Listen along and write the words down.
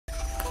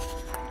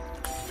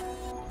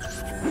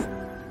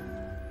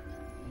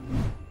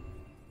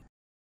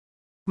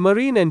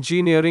Marine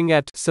engineering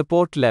at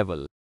support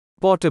level.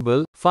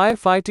 Portable,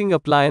 firefighting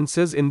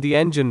appliances in the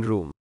engine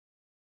room.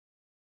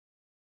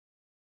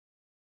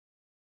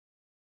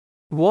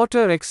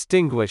 Water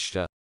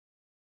extinguisher.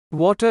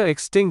 Water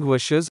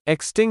extinguishers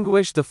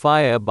extinguish the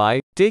fire by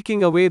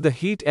taking away the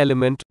heat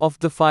element of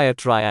the fire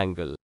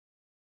triangle.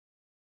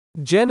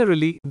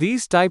 Generally,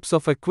 these types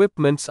of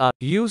equipments are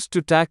used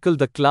to tackle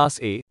the Class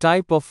A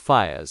type of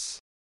fires.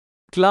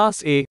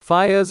 Class A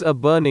fires are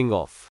burning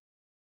of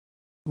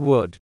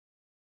wood,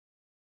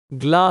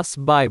 glass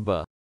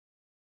fiber,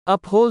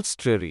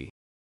 upholstery,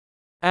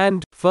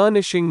 and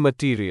furnishing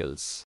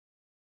materials.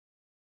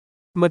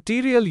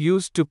 Material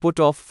used to put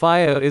off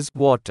fire is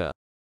water.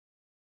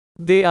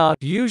 They are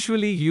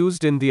usually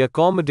used in the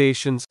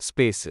accommodations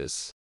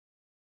spaces.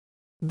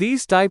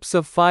 These types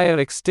of fire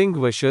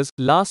extinguishers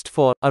last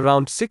for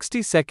around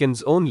 60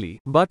 seconds only,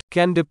 but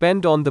can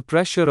depend on the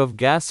pressure of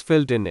gas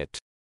filled in it.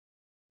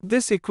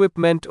 This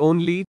equipment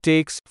only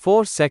takes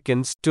 4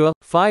 seconds to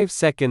 5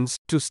 seconds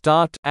to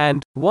start,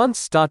 and once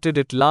started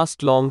it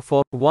lasts long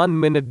for 1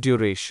 minute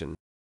duration.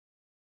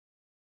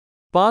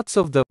 Parts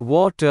of the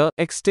water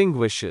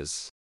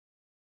extinguishers.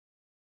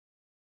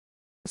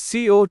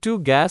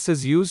 CO2 gas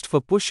is used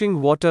for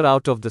pushing water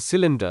out of the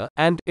cylinder,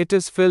 and it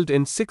is filled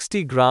in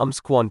 60 grams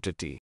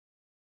quantity.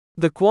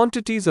 The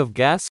quantities of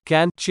gas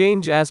can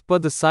change as per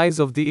the size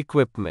of the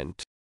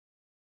equipment.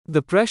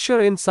 The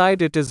pressure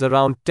inside it is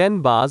around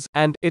 10 bars,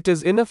 and it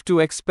is enough to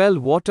expel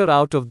water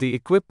out of the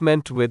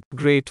equipment with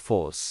great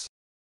force.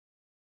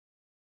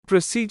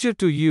 Procedure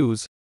to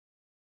use.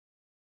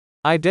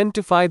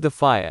 Identify the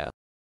fire.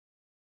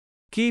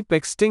 Keep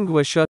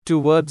extinguisher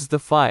towards the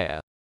fire.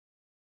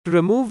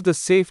 Remove the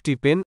safety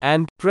pin,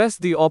 and press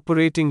the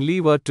operating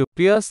lever to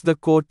pierce the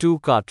core 2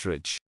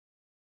 cartridge.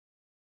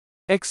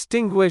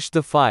 Extinguish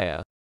the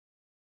fire.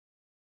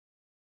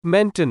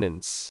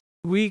 Maintenance.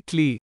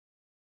 Weekly.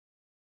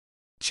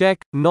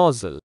 Check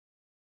nozzle.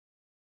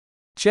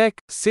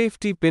 Check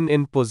safety pin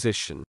in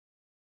position.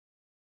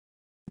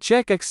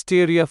 Check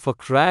exterior for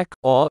crack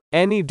or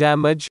any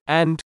damage,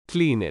 and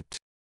clean it.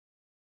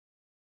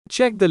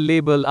 Check the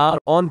label are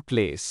on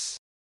place.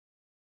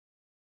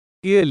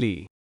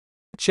 Yearly.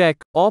 Check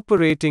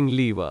operating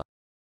lever.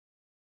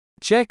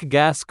 Check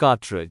gas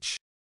cartridge.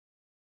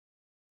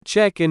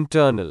 Check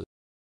internal.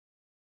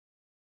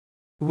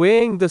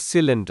 Weighing the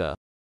cylinder.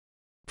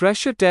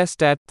 Pressure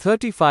test at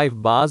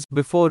 35 bars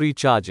before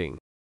recharging.